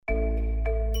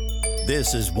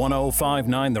This is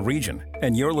 105.9 The Region,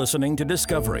 and you're listening to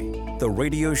Discovery, the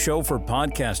radio show for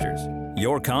podcasters.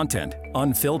 Your content,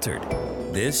 unfiltered.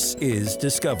 This is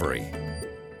Discovery.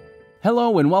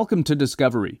 Hello and welcome to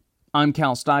Discovery. I'm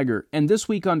Cal Steiger, and this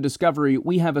week on Discovery,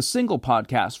 we have a single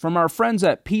podcast from our friends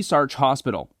at Peace Arch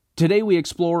Hospital. Today we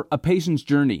explore a patient's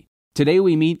journey. Today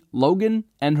we meet Logan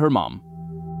and her mom.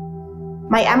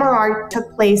 My MRR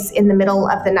took place in the middle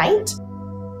of the night.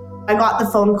 I got the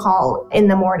phone call in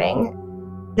the morning.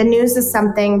 The news is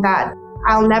something that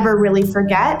I'll never really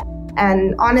forget.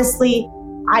 And honestly,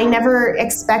 I never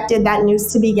expected that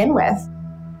news to begin with.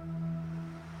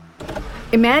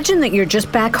 Imagine that you're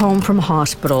just back home from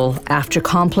hospital after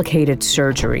complicated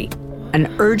surgery,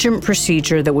 an urgent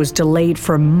procedure that was delayed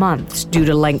for months due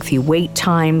to lengthy wait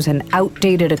times and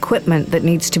outdated equipment that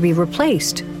needs to be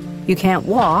replaced. You can't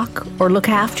walk or look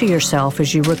after yourself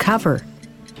as you recover.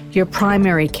 Your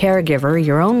primary caregiver,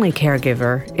 your only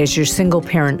caregiver, is your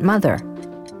single-parent mother.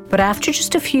 But after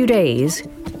just a few days,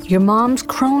 your mom's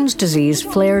Crohn's disease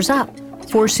flares up,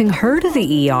 forcing her to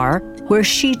the ER, where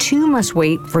she too must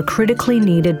wait for critically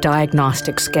needed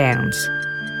diagnostic scans.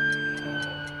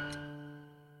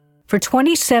 For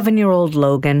 27-year-old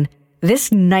Logan,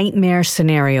 this nightmare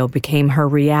scenario became her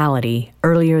reality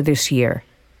earlier this year.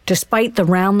 Despite the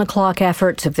round-the-clock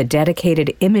efforts of the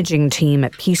dedicated imaging team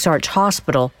at Peace Arch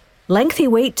Hospital, lengthy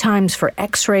wait times for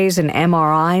X-rays and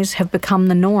MRIs have become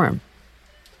the norm.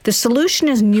 The solution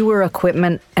is newer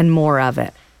equipment and more of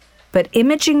it. But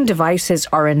imaging devices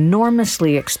are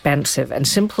enormously expensive and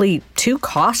simply too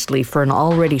costly for an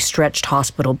already stretched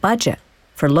hospital budget.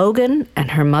 For Logan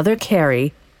and her mother,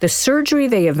 Carrie, the surgery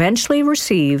they eventually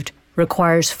received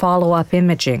requires follow-up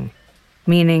imaging,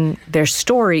 meaning their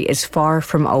story is far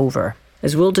from over,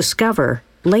 as we'll discover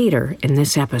later in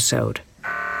this episode.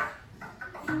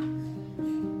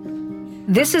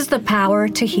 This is The Power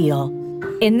to Heal.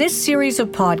 In this series of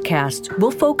podcasts,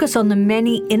 we'll focus on the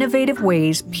many innovative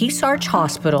ways Peace Arch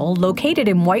Hospital, located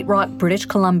in White Rock, British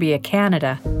Columbia,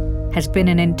 Canada, has been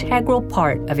an integral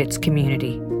part of its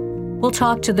community. We'll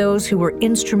talk to those who were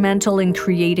instrumental in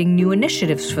creating new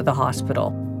initiatives for the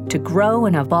hospital to grow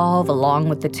and evolve along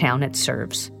with the town it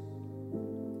serves.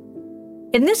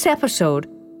 In this episode,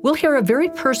 we'll hear a very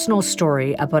personal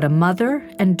story about a mother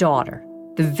and daughter,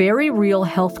 the very real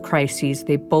health crises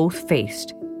they both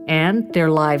faced, and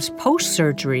their lives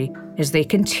post-surgery as they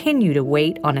continue to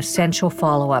wait on essential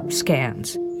follow-up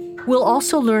scans. We'll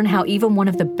also learn how even one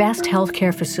of the best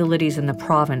healthcare facilities in the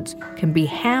province can be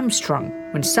hamstrung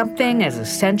when something as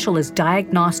essential as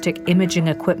diagnostic imaging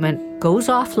equipment goes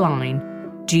offline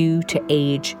due to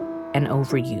age and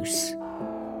overuse.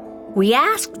 We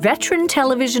asked veteran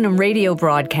television and radio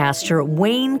broadcaster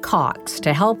Wayne Cox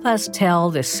to help us tell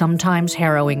this sometimes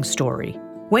harrowing story.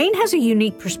 Wayne has a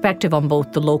unique perspective on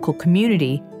both the local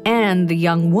community and the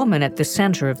young woman at the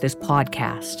center of this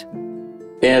podcast.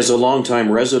 As a longtime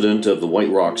resident of the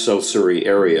White Rock, South Surrey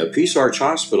area, Peace Arch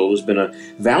Hospital has been a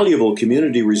valuable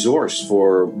community resource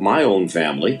for my own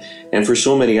family and for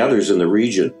so many others in the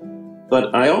region.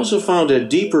 But I also found a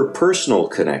deeper personal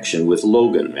connection with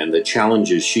Logan and the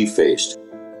challenges she faced.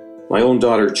 My own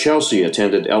daughter Chelsea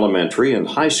attended elementary and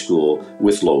high school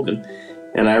with Logan,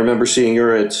 and I remember seeing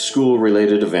her at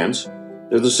school-related events.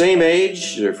 They're the same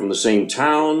age, they're from the same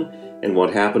town, and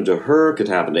what happened to her could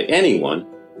happen to anyone,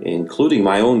 including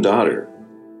my own daughter.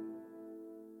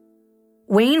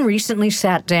 Wayne recently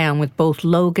sat down with both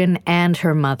Logan and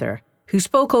her mother, who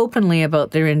spoke openly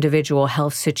about their individual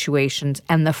health situations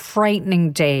and the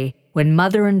frightening day when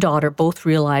mother and daughter both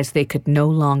realized they could no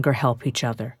longer help each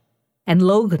other. And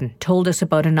Logan told us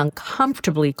about an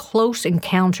uncomfortably close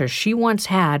encounter she once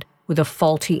had with a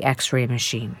faulty X-ray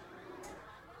machine.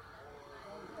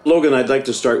 Logan, I'd like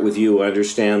to start with you. I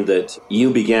understand that you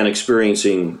began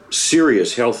experiencing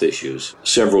serious health issues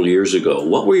several years ago.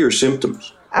 What were your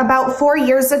symptoms? About 4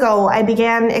 years ago, I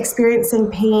began experiencing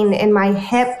pain in my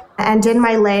hip and in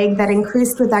my leg that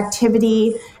increased with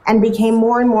activity and became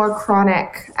more and more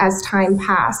chronic as time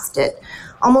passed. It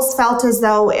almost felt as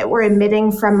though it were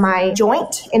emitting from my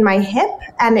joint in my hip,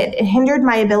 and it hindered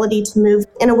my ability to move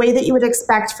in a way that you would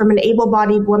expect from an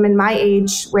able-bodied woman my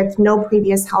age with no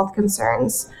previous health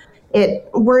concerns. It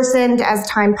worsened as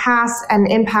time passed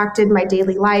and impacted my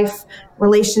daily life,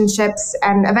 relationships,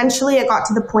 and eventually it got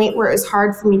to the point where it was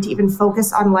hard for me to even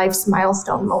focus on life's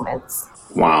milestone moments.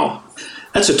 Wow.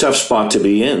 That's a tough spot to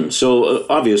be in. So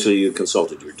obviously you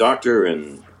consulted your doctor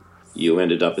and you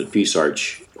ended up at Peace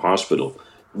Arch Hospital.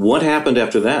 What happened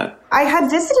after that? I had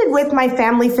visited with my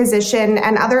family physician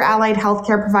and other allied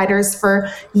healthcare providers for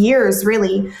years,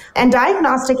 really. And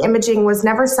diagnostic imaging was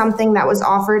never something that was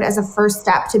offered as a first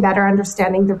step to better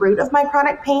understanding the root of my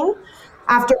chronic pain.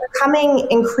 After becoming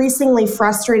increasingly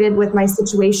frustrated with my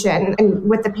situation and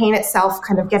with the pain itself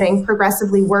kind of getting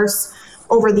progressively worse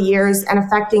over the years and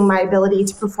affecting my ability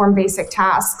to perform basic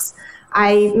tasks,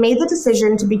 I made the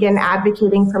decision to begin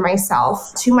advocating for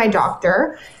myself to my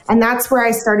doctor, and that's where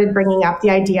I started bringing up the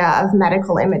idea of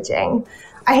medical imaging.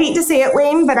 I hate to say it,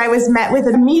 Wayne, but I was met with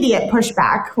immediate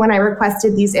pushback when I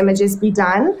requested these images be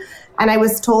done, and I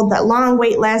was told that long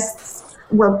wait lists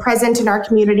were present in our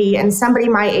community and somebody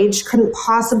my age couldn't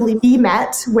possibly be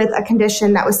met with a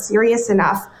condition that was serious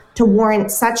enough to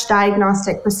warrant such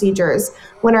diagnostic procedures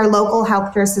when our local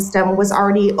healthcare system was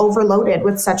already overloaded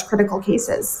with such critical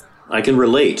cases. I can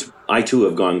relate. I too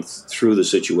have gone through the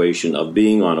situation of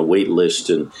being on a wait list,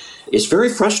 and it's very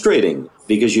frustrating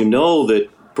because you know that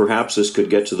perhaps this could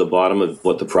get to the bottom of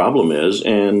what the problem is,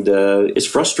 and it's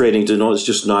frustrating to know it's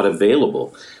just not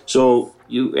available. So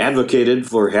you advocated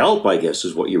for help, I guess,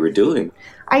 is what you were doing.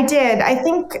 I did. I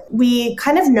think we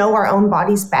kind of know our own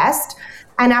bodies best.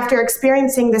 And after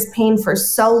experiencing this pain for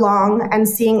so long and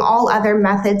seeing all other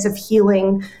methods of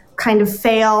healing kind of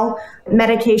fail,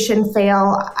 medication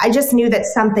fail, I just knew that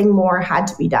something more had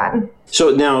to be done. So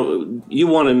now you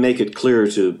want to make it clear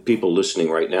to people listening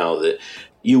right now that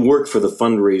you work for the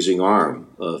fundraising arm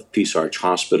of Peace Arch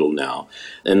Hospital now,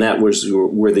 and that was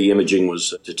where the imaging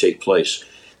was to take place.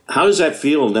 How does that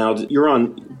feel now that you're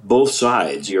on both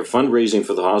sides? You're fundraising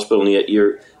for the hospital, and yet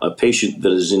you're a patient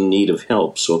that is in need of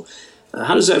help. So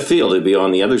how does that feel to be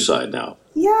on the other side now?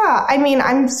 Yeah, I mean,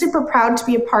 I'm super proud to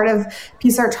be a part of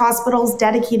Peace Arch Hospital's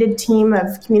dedicated team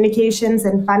of communications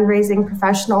and fundraising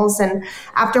professionals. And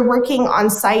after working on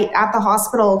site at the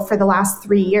hospital for the last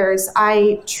 3 years,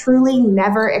 I truly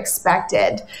never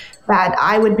expected that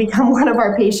I would become one of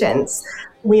our patients.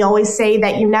 We always say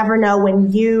that you never know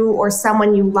when you or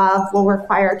someone you love will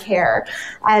require care.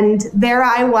 And there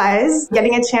I was,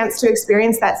 getting a chance to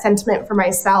experience that sentiment for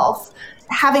myself.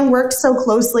 Having worked so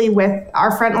closely with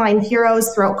our frontline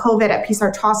heroes throughout COVID at Peace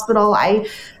Arch Hospital, I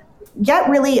get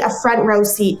really a front row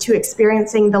seat to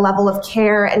experiencing the level of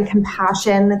care and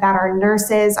compassion that our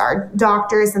nurses, our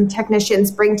doctors, and technicians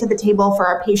bring to the table for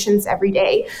our patients every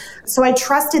day. So I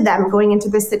trusted them going into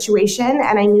this situation,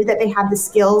 and I knew that they had the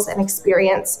skills and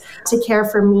experience to care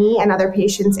for me and other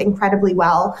patients incredibly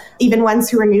well, even ones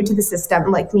who are new to the system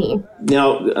like me.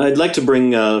 Now, I'd like to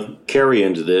bring Carrie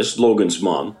into this, Logan's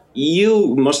mom.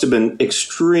 You must have been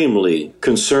extremely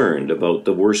concerned about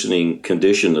the worsening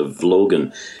condition of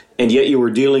Logan, and yet you were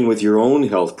dealing with your own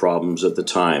health problems at the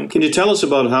time. Can you tell us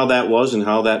about how that was and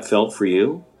how that felt for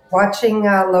you? Watching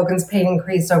Logan's pain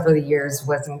increase over the years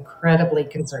was incredibly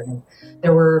concerning.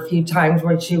 There were a few times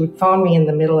when she would phone me in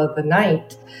the middle of the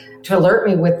night to alert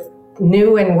me with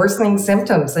new and worsening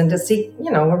symptoms and to seek,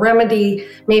 a remedy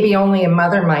maybe only a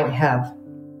mother might have.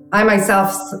 I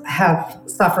myself have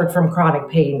suffered from chronic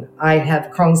pain. I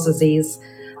have Crohn's disease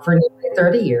for nearly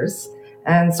 30 years.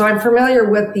 And so I'm familiar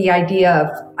with the idea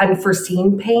of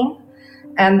unforeseen pain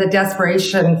and the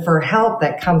desperation for help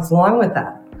that comes along with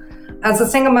that. As a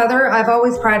single mother, I've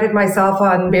always prided myself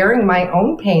on bearing my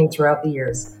own pain throughout the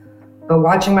years. But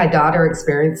watching my daughter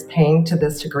experience pain to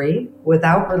this degree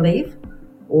without relief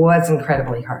was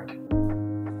incredibly hard.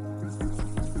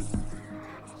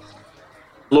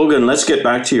 Logan, let's get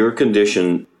back to your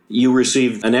condition. You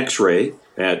received an X-ray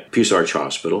at Peace Arch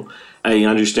Hospital. I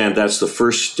understand that's the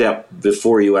first step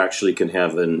before you actually can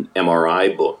have an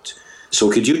MRI booked.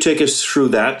 So could you take us through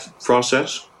that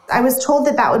process? I was told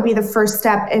that that would be the first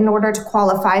step in order to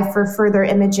qualify for further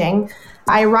imaging.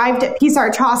 I arrived at Peace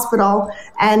Arch Hospital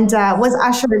and was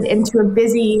ushered into a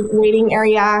busy waiting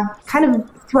area, kind of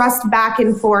thrust back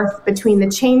and forth between the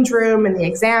change room and the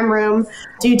exam room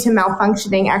due to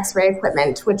malfunctioning X-ray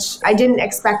equipment, which I didn't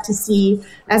expect to see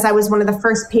as I was one of the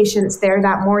first patients there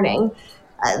that morning.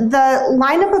 The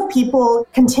lineup of people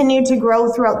continued to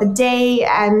grow throughout the day,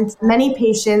 and many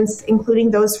patients,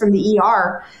 including those from the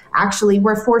ER, actually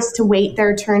were forced to wait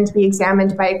their turn to be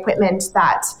examined by equipment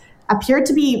that appeared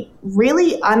to be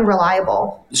really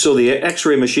unreliable. So the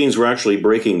X-ray machines were actually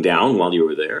breaking down while you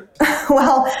were there?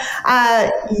 Well,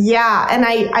 yeah, and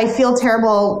I feel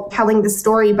terrible telling the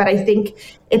story, but I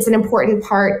think it's an important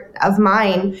part of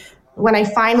mine. When I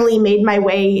finally made my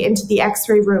way into the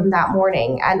x-ray room that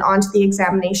morning and onto the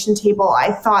examination table,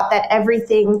 I thought that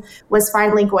everything was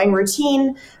finally going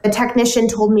routine. The technician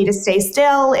told me to stay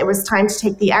still. It was time to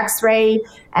take the x-ray,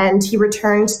 and he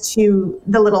returned to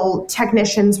the little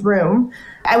technician's room.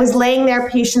 I was laying there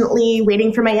patiently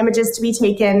waiting for my images to be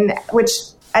taken, which,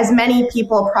 as many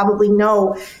people probably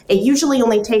know, it usually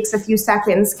only takes a few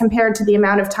seconds compared to the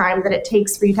amount of time that it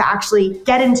takes for you to actually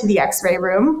get into the x-ray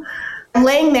room. I'm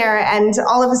laying there, and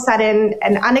all of a sudden,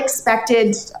 an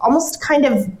unexpected, almost kind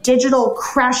of digital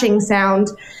crashing sound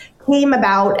came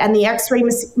about, and the x-ray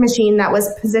machine that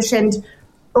was positioned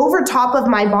over top of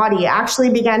my body actually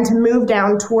began to move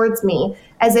down towards me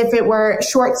as if it were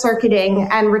short-circuiting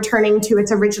and returning to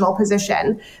its original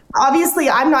position. Obviously,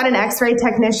 I'm not an x-ray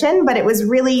technician, but it was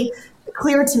really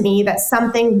clear to me that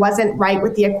something wasn't right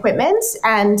with the equipment.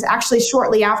 And actually,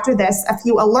 shortly after this, a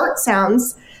few alert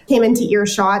sounds came into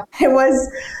earshot. It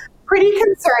was pretty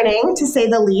concerning, to say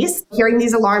the least, hearing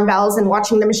these alarm bells and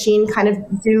watching the machine kind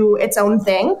of do its own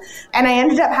thing. And I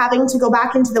ended up having to go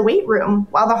back into the wait room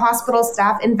while the hospital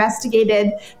staff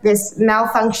investigated this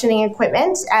malfunctioning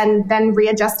equipment and then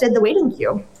readjusted the waiting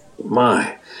queue.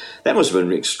 My, that must have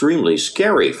been extremely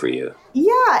scary for you.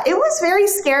 Yeah, it was very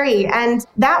scary. And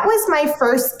that was my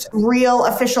first real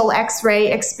official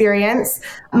x-ray experience,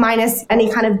 minus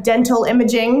any kind of dental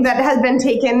imaging that has been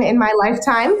taken in my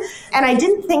lifetime. And I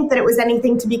didn't think that it was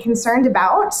anything to be concerned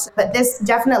about, but this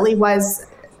definitely was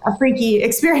a freaky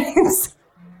experience.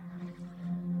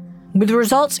 With the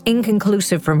results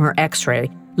inconclusive from her x-ray,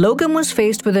 Logan was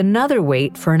faced with another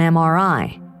wait for an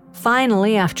MRI.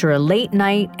 Finally, after a late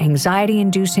night,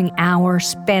 anxiety-inducing hour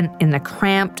spent in the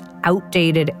cramped,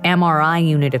 outdated MRI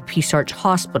unit of Peace Arch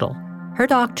Hospital, her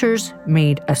doctors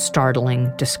made a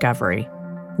startling discovery.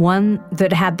 One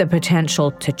that had the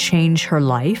potential to change her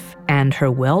life and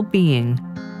her well-being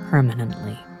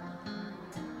permanently.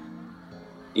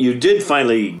 You did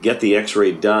finally get the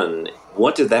x-ray done.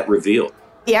 What did that reveal?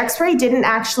 The x-ray didn't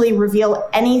actually reveal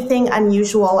anything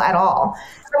unusual at all.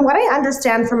 From what I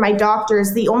understand from my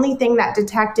doctors, the only thing that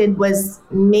detected was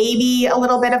maybe a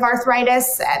little bit of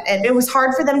arthritis. And it was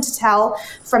hard for them to tell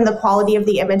from the quality of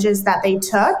the images that they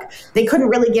took. They couldn't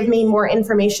really give me more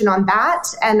information on that.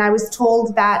 And I was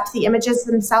told that the images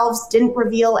themselves didn't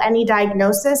reveal any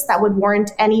diagnosis that would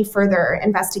warrant any further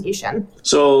investigation.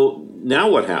 So now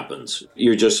what happens?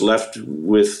 You're just left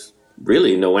with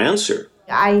really no answer.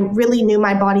 I really knew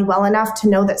my body well enough to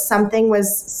know that something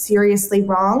was seriously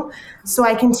wrong. So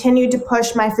I continued to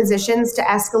push my physicians to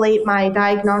escalate my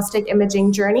diagnostic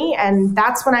imaging journey. And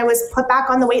that's when I was put back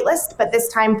on the wait list, but this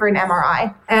time for an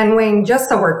MRI. And Wayne, just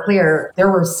so we're clear, there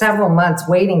were several months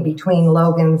waiting between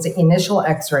Logan's initial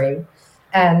x-ray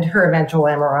and her eventual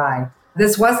MRI.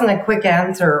 This wasn't a quick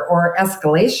answer or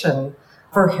escalation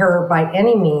for her by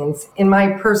any means. In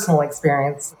my personal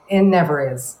experience, it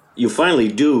never is. You finally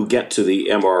do get to the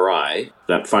MRI.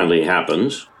 That finally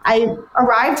happens. I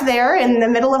arrived there in the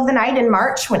middle of the night in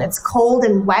March when it's cold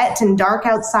and wet and dark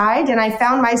outside, and I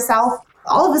found myself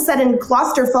all of a sudden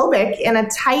claustrophobic in a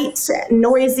tight,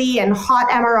 noisy, and hot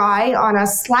MRI on a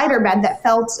slider bed that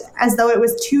felt as though it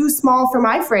was too small for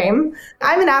my frame.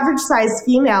 I'm an average-sized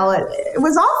female. It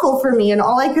was awful for me, and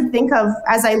all I could think of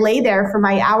as I lay there for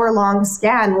my hour-long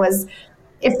scan was,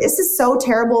 if this is so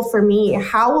terrible for me,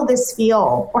 how will this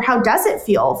feel, or how does it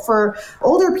feel for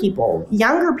older people,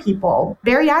 younger people,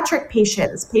 bariatric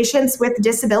patients, patients with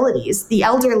disabilities, the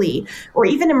elderly, or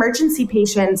even emergency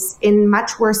patients in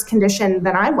much worse condition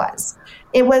than I was?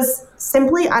 It was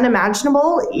simply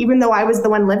unimaginable, even though I was the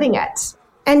one living it.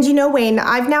 And you know, Wayne,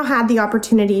 I've now had the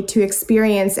opportunity to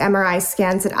experience MRI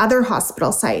scans at other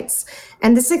hospital sites.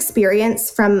 And this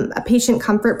experience, from a patient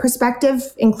comfort perspective,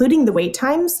 including the wait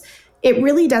times, it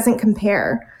really doesn't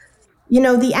compare. You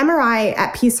know, the MRI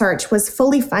at Peace Arch was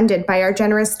fully funded by our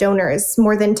generous donors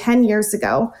more than 10 years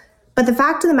ago. But the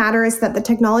fact of the matter is that the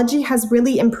technology has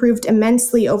really improved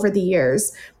immensely over the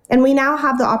years. And we now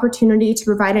have the opportunity to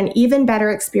provide an even better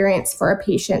experience for our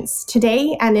patients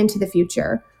today and into the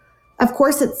future. Of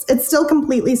course, it's still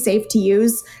completely safe to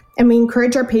use, and we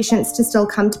encourage our patients to still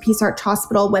come to Peace Arch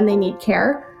Hospital when they need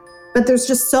care. But there's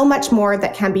just so much more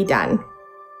that can be done.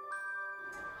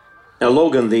 Now,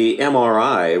 Logan, the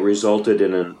MRI resulted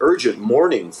in an urgent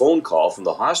morning phone call from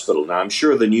the hospital. Now, I'm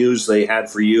sure the news they had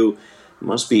for you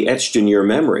must be etched in your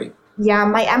memory. Yeah,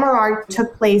 my MRI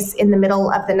took place in the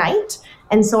middle of the night.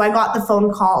 And so I got the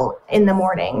phone call in the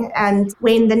morning. And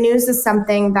Wayne, the news is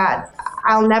something that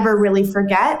I'll never really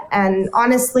forget. And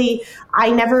honestly,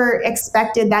 I never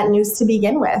expected that news to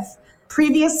begin with.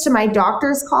 Previous to my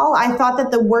doctor's call, I thought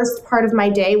that the worst part of my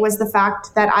day was the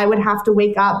fact that I would have to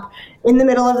wake up in the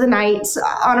middle of the night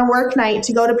on a work night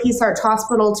to go to Peace Arch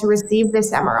Hospital to receive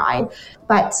this MRI.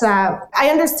 But I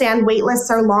understand wait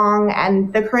lists are long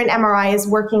and the current MRI is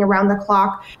working around the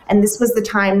clock, and this was the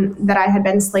time that I had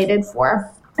been slated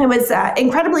for. I was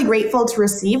incredibly grateful to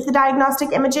receive the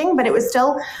diagnostic imaging, but it was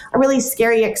still a really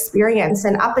scary experience.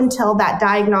 And up until that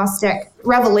diagnostic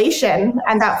revelation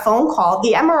and that phone call,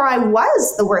 the MRI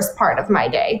was the worst part of my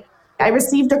day. I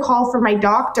received a call from my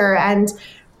doctor, and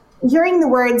hearing the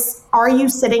words, "Are you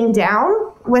sitting down?"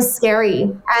 was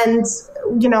scary. And,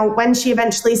 when she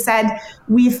eventually said,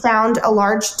 "We found a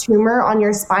large tumor on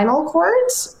your spinal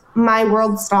cord," my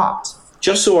world stopped.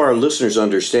 Just so our listeners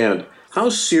understand, how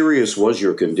serious was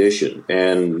your condition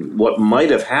and what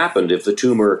might have happened if the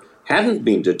tumor hadn't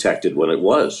been detected when it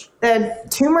was? The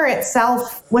tumor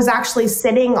itself was actually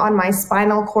sitting on my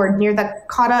spinal cord near the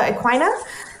cauda equina.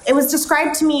 It was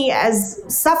described to me as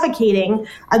suffocating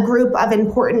a group of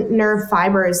important nerve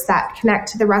fibers that connect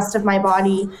to the rest of my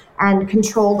body and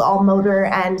controlled all motor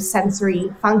and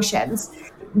sensory functions.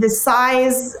 The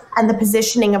size and the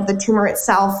positioning of the tumor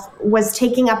itself was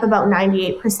taking up about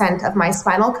 98% of my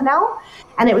spinal canal.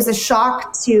 And it was a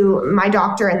shock to my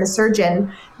doctor and the surgeon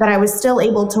that I was still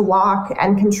able to walk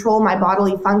and control my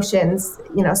bodily functions,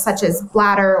 such as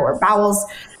bladder or bowels.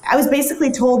 I was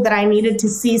basically told that I needed to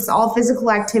cease all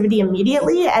physical activity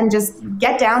immediately and just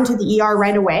get down to the ER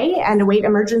right away and await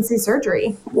emergency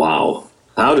surgery. Wow.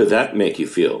 How did that make you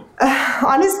feel?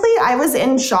 Honestly, I was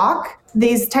in shock.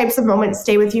 These types of moments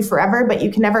stay with you forever, but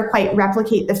you can never quite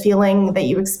replicate the feeling that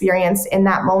you experience in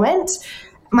that moment.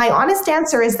 My honest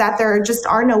answer is that there just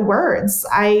are no words.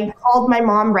 I called my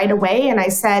mom right away and I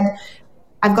said,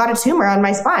 "I've got a tumor on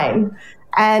my spine."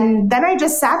 And then I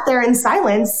just sat there in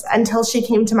silence until she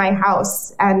came to my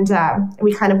house, and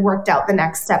we kind of worked out the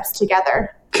next steps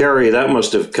together. Carrie, that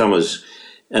must have come as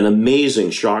an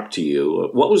amazing shock to you.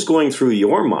 What was going through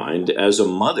your mind as a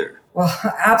mother? Well,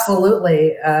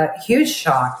 absolutely. Huge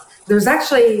shock. There's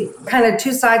actually kind of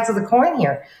two sides of the coin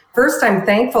here. First, I'm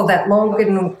thankful that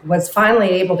Logan was finally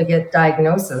able to get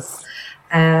diagnosis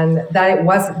and that it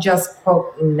wasn't just,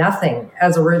 quote, nothing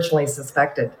as originally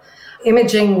suspected.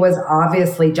 Imaging was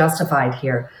obviously justified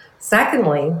here.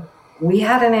 Secondly, we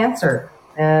had an answer.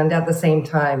 And at the same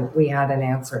time, we had an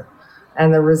answer.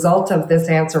 And the result of this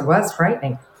answer was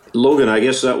frightening. Logan, I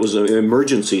guess that was an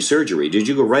emergency surgery. Did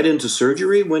you go right into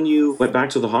surgery when you went back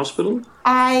to the hospital?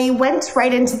 I went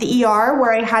right into the ER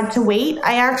where I had to wait.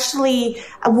 I actually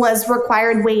was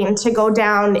required, Wayne, to go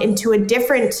down into a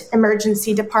different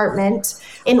emergency department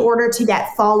in order to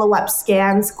get follow-up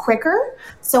scans quicker.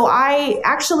 So I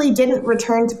actually didn't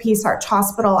return to Peace Arch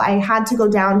Hospital. I had to go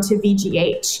down to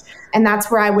VGH. And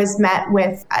that's where I was met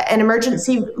with an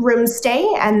emergency room stay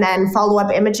and then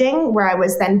follow-up imaging, where I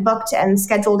was then booked and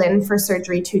scheduled in for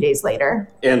surgery 2 days later.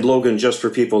 And Logan, just for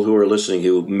people who are listening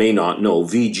who may not know,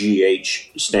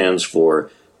 VGH stands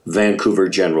for Vancouver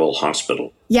General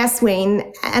Hospital. Yes,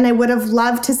 Wayne. And I would have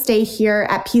loved to stay here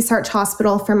at Peace Arch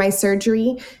Hospital for my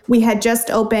surgery. We had just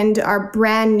opened our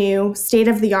brand new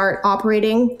state-of-the-art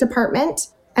operating department.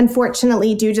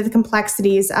 Unfortunately, due to the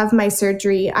complexities of my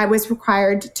surgery, I was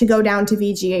required to go down to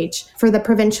VGH for the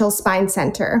Provincial Spine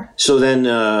Center. So then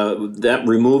that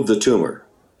removed the tumor,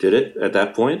 did it, at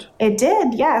that point? It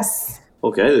did, yes.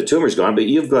 Okay, the tumor's gone, but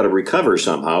you've got to recover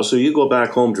somehow. So you go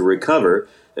back home to recover.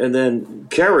 And then,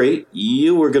 Carrie,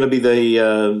 you were going to be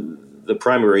the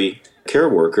primary care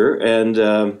worker,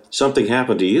 and something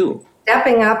happened to you.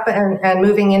 Stepping up and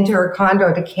moving into her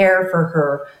condo to care for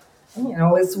her,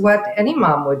 is what any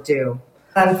mom would do.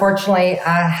 Unfortunately,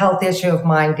 a health issue of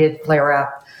mine did flare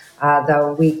up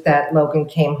the week that Logan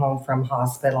came home from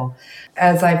hospital.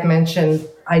 As I've mentioned,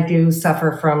 I do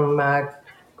suffer from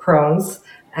Crohn's,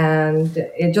 and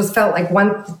it just felt like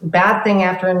one bad thing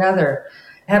after another.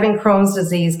 Having Crohn's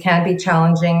disease can be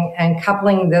challenging, and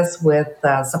coupling this with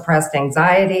suppressed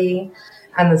anxiety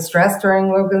and the stress during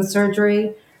Logan's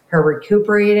surgery, her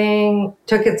recuperating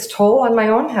took its toll on my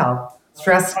own health.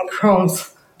 Stress and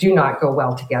Crohn's do not go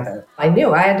well together. I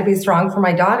knew I had to be strong for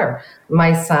my daughter,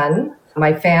 my son,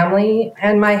 my family,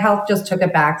 and my health just took a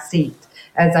back seat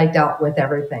as I dealt with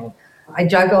everything. I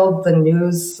juggled the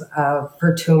news of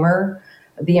her tumor,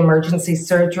 the emergency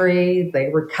surgery, the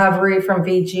recovery from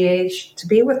VGH to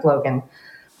be with Logan.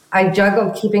 I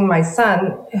juggled keeping my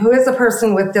son, who is a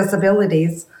person with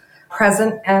disabilities,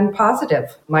 present and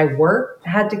positive. My work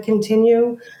had to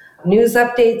continue, news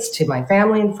updates to my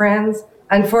family and friends.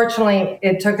 Unfortunately,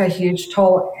 it took a huge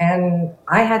toll, and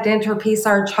I had to enter Peace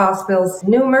Arch Hospital's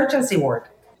new emergency ward.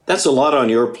 That's a lot on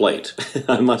your plate,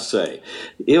 I must say.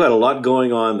 You had a lot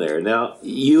going on there. Now,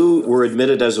 you were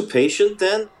admitted as a patient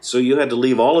then, so you had to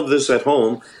leave all of this at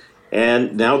home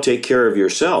and now take care of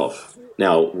yourself.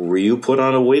 Now, were you put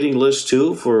on a waiting list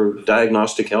too for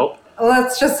diagnostic help?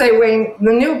 Let's just say, Wayne,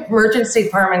 the new emergency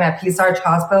department at Peace Arch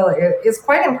Hospital is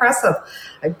quite impressive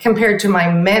compared to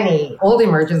my many old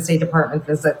emergency department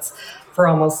visits for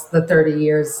almost the 30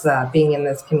 years being in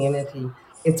this community.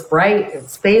 It's bright,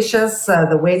 it's spacious,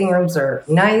 the waiting rooms are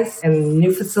nice, and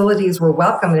new facilities were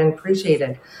welcomed and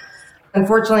appreciated.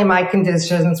 Unfortunately, my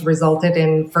conditions resulted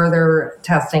in further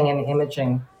testing and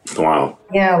imaging. Wow.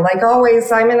 Yeah, like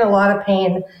always, I'm in a lot of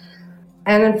pain.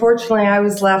 And unfortunately, I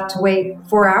was left to wait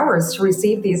 4 hours to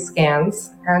receive these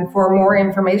scans and for more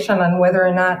information on whether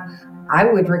or not I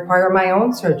would require my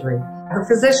own surgery. The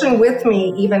physician with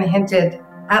me even hinted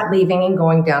at leaving and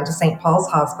going down to St. Paul's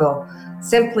Hospital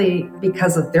simply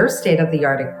because of their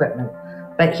state-of-the-art equipment.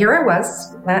 But here I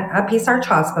was at Peace Arch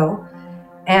Hospital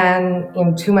and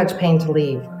in too much pain to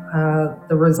leave.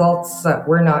 The results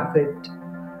were not good.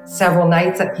 Several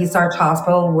nights at Peace Arch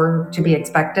Hospital were to be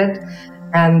expected,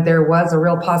 and there was a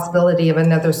real possibility of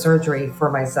another surgery for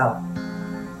myself.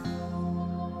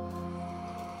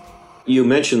 You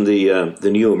mentioned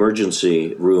the new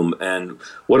emergency room, and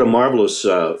what a marvelous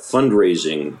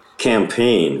fundraising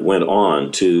campaign went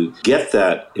on to get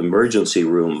that emergency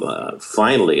room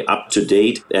finally up to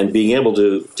date and being able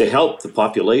to help the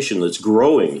population that's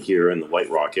growing here in the White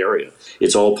Rock area.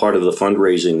 It's all part of the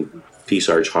fundraising Peace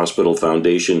Arch Hospital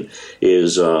Foundation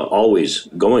is always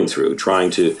going through,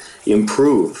 trying to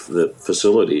improve the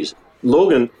facilities.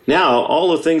 Logan, now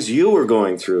all the things you were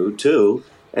going through too,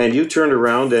 and you turned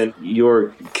around and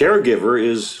your caregiver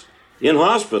is in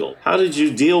hospital. How did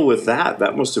you deal with that?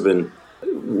 That must have been,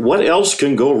 what else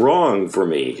can go wrong for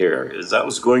me here? Is that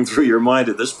what's going through your mind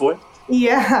at this point?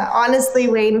 Yeah, honestly,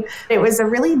 Wayne, it was a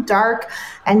really dark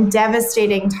and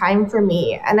devastating time for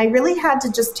me. And I really had to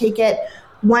just take it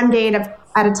one day at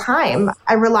a time.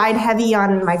 I relied heavy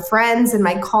on my friends and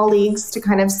my colleagues to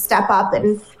kind of step up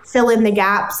and fill in the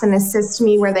gaps and assist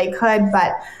me where they could.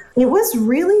 But it was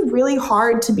really, really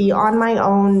hard to be on my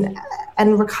own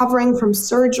and recovering from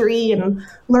surgery and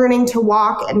learning to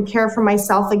walk and care for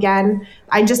myself again.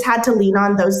 I just had to lean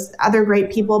on those other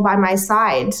great people by my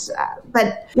side.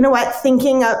 But you know what?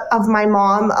 Thinking of my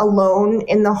mom alone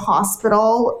in the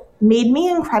hospital made me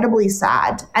incredibly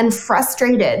sad and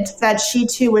frustrated that she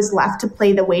too was left to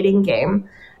play the waiting game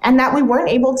and that we weren't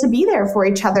able to be there for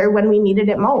each other when we needed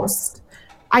it most.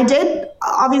 I did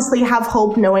obviously have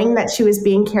hope knowing that she was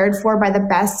being cared for by the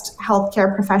best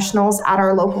healthcare professionals at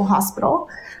our local hospital,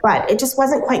 but it just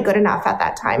wasn't quite good enough at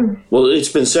that time. Well, it's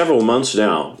been several months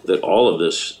now that all of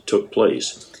this took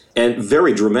place, and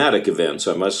very dramatic events,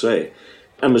 I must say.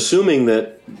 I'm assuming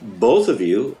that both of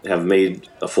you have made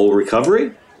a full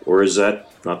recovery, or is that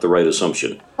not the right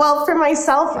assumption? Well, for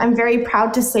myself, I'm very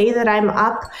proud to say that I'm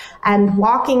up and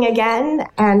walking again,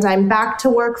 and I'm back to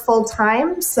work full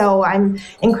time. So I'm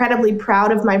incredibly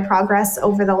proud of my progress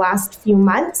over the last few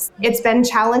months. It's been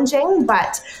challenging,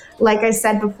 but like I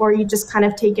said before, you just kind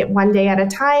of take it one day at a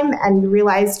time and you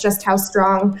realize just how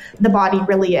strong the body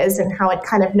really is and how it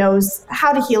kind of knows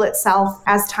how to heal itself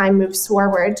as time moves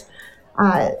forward.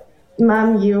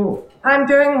 Mom, I'm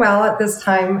doing well at this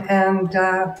time and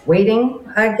waiting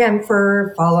again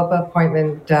for follow-up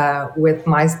appointment with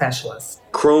my specialist.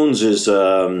 Crohn's is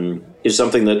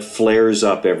something that flares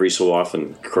up every so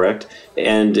often, correct?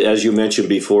 And as you mentioned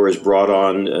before, is brought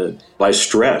on by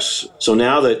stress. So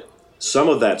now that some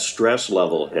of that stress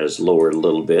level has lowered a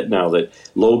little bit, now that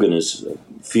Logan is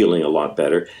feeling a lot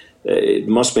better, it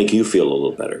must make you feel a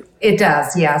little better. It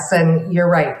does, yes. And you're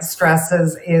right. Stress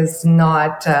is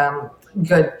not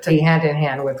good to be hand in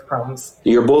hand with Crohn's.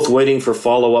 You're both waiting for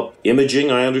follow-up imaging,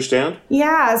 I understand?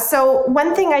 Yeah. So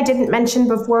one thing I didn't mention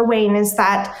before, Wayne, is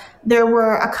that there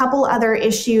were a couple other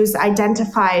issues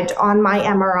identified on my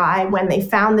MRI when they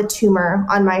found the tumor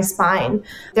on my spine.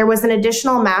 There was an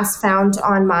additional mass found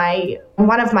on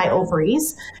one of my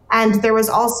ovaries, and there was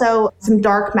also some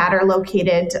dark matter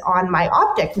located on my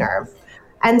optic nerve.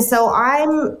 And so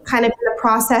I'm kind of in the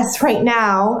process right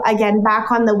now, again,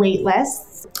 back on the wait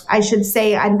lists. I should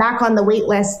say I'm back on the wait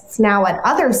lists now at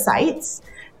other sites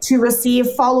to receive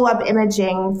follow-up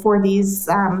imaging for these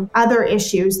other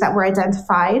issues that were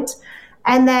identified.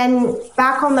 And then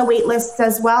back on the wait lists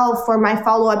as well for my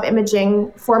follow-up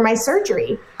imaging for my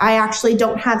surgery. I actually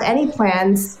don't have any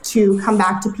plans to come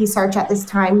back to Peace Arch at this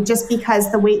time just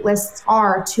because the wait lists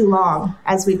are too long,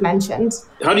 as we've mentioned.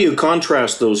 How do you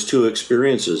contrast those two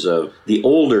experiences of the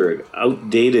older,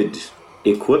 outdated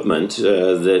equipment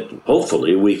that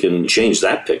hopefully we can change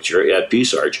that picture at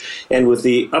Peace Arch. And with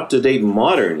the up-to-date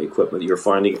modern equipment you're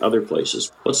finding other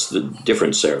places, what's the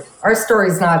difference there? Our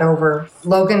story's not over.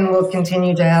 Logan will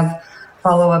continue to have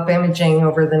follow-up imaging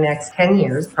over the next 10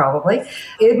 years, probably.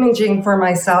 Imaging for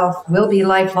myself will be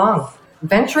lifelong.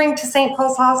 Venturing to St.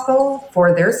 Paul's Hospital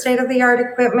for their state-of-the-art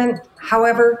equipment.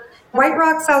 However, White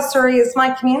Rock, South Surrey is my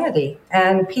community,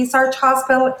 and Peace Arch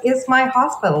Hospital is my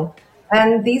hospital,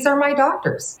 and these are my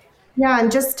doctors. Yeah,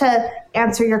 and just to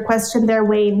answer your question there,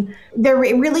 Wayne, there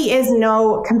really is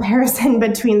no comparison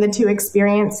between the two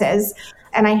experiences.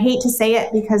 And I hate to say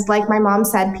it because, like my mom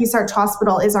said, Peace Arch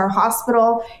Hospital is our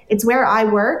hospital. It's where I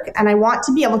work, and I want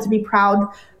to be able to be proud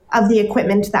of the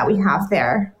equipment that we have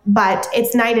there. But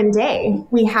it's night and day.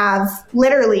 We have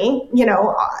literally,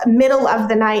 middle of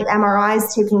the night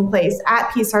MRIs taking place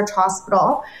at Peace Arch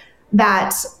Hospital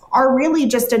that are really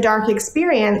just a dark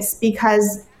experience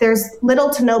because there's little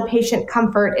to no patient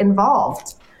comfort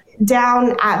involved.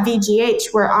 Down at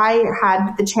VGH, where I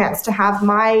had the chance to have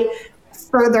my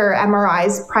further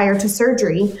MRIs prior to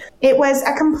surgery, it was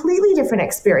a completely different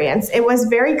experience. It was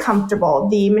very comfortable.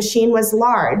 The machine was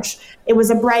large. It was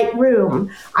a bright room.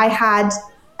 I had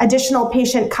additional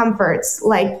patient comforts,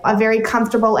 like a very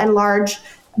comfortable and large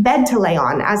bed to lay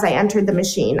on as I entered the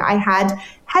machine. I had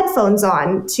headphones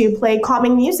on to play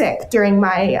calming music during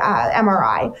my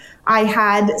MRI. I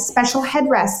had special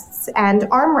headrests and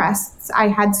armrests. I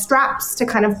had straps to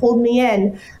kind of hold me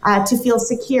in to feel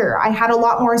secure. I had a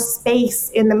lot more space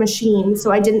in the machine,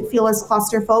 so I didn't feel as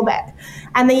claustrophobic.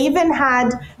 And they even had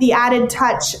the added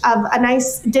touch of a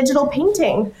nice digital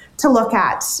painting to look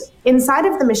at inside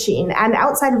of the machine and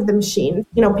outside of the machine.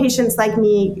 Patients like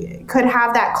me could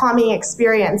have that calming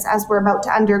experience as we're about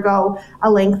to undergo a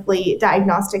lengthy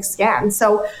diagnostic scan.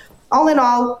 So all in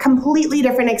all, completely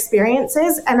different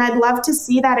experiences. And I'd love to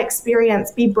see that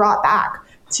experience be brought back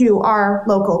to our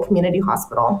local community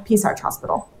hospital, Peace Arch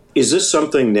Hospital. Is this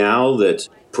something now that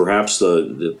perhaps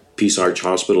the Peace Arch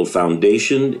Hospital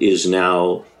Foundation is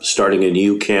now starting a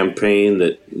new campaign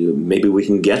that maybe we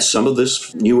can get some of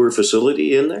this newer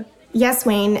facility in there? Yes,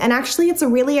 Wayne. And actually, it's a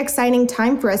really exciting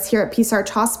time for us here at Peace Arch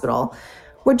Hospital.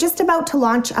 We're just about to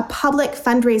launch a public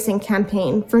fundraising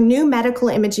campaign for new medical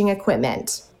imaging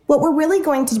equipment. What we're really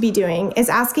going to be doing is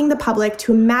asking the public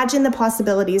to imagine the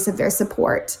possibilities of their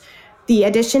support. The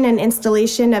addition and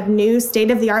installation of new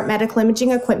state-of-the-art medical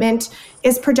imaging equipment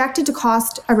is projected to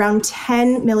cost around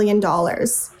 $10 million.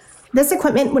 This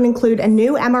equipment would include a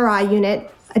new MRI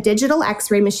unit, a digital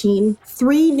X-ray machine,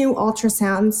 3 new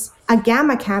ultrasounds, a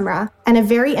gamma camera, and a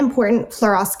very important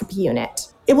fluoroscopy unit.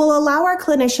 It will allow our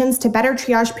clinicians to better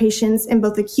triage patients in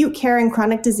both acute care and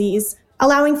chronic disease,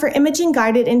 allowing for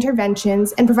imaging-guided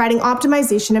interventions and providing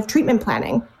optimization of treatment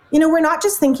planning. We're not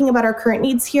just thinking about our current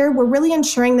needs here, we're really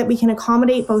ensuring that we can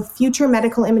accommodate both future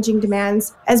medical imaging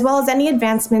demands as well as any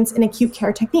advancements in acute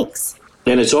care techniques.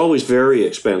 And it's always very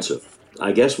expensive.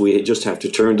 I guess we just have to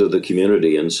turn to the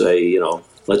community and say,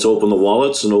 let's open the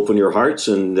wallets and open your hearts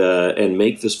and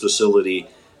make this facility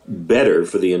better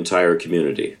for the entire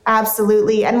community.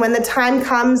 Absolutely. And when the time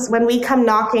comes, when we come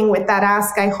knocking with that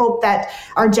ask, I hope that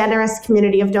our generous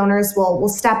community of donors will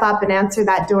step up and answer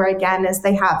that door again as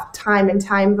they have time and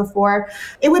time before.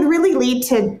 It would really lead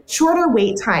to shorter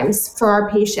wait times for our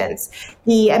patients,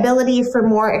 the ability for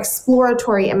more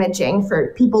exploratory imaging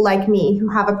for people like me who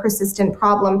have a persistent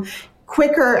problem,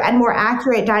 quicker and more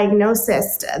accurate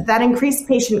diagnosis, that increased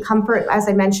patient comfort, as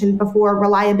I mentioned before,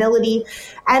 reliability,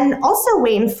 and also,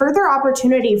 Wayne, further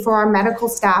opportunity for our medical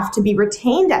staff to be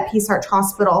retained at Peace Arch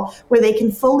Hospital where they can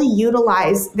fully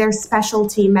utilize their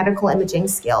specialty medical imaging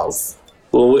skills.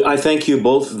 Well, I thank you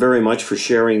both very much for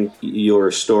sharing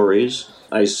your stories.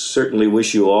 I certainly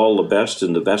wish you all the best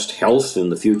and the best health in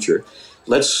the future.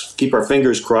 Let's keep our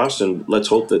fingers crossed and let's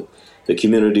hope that the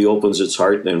community opens its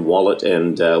heart and wallet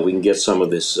and we can get some of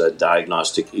this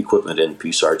diagnostic equipment in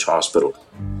Peace Arch Hospital.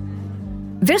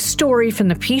 This story from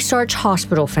the Peace Arch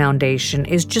Hospital Foundation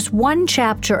is just one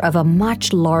chapter of a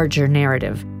much larger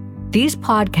narrative. These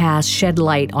podcasts shed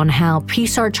light on how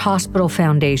Peace Arch Hospital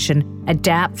Foundation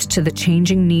adapts to the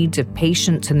changing needs of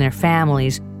patients and their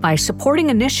families by supporting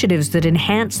initiatives that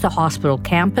enhance the hospital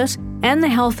campus and the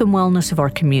health and wellness of our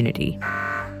community.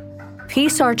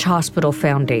 Peace Arch Hospital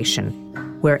Foundation,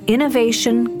 where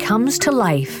innovation comes to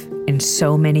life in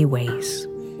so many ways.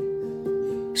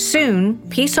 Soon,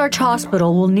 Peace Arch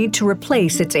Hospital will need to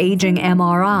replace its aging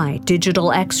MRI,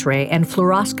 digital X-ray, and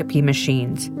fluoroscopy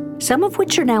machines, some of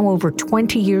which are now over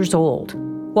 20 years old.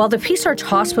 While the Peace Arch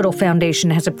Hospital Foundation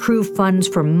has approved funds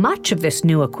for much of this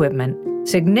new equipment,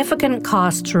 Significant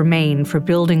costs remain for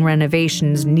building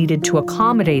renovations needed to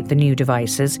accommodate the new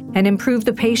devices and improve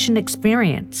the patient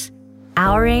experience.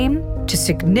 Our aim? To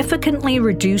significantly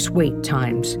reduce wait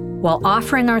times while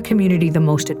offering our community the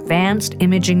most advanced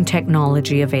imaging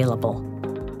technology available.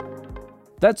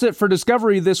 That's it for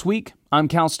Discovery this week. I'm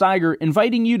Cal Steiger,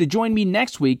 inviting you to join me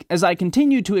next week as I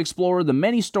continue to explore the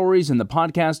many stories in the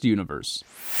podcast universe.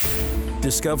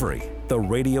 Discovery, the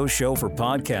radio show for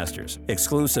podcasters,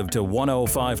 exclusive to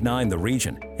 1059 The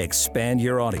Region. Expand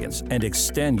your audience and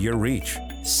extend your reach.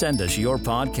 Send us your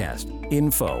podcast.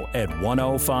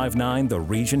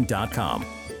 Info@1059theregion.com.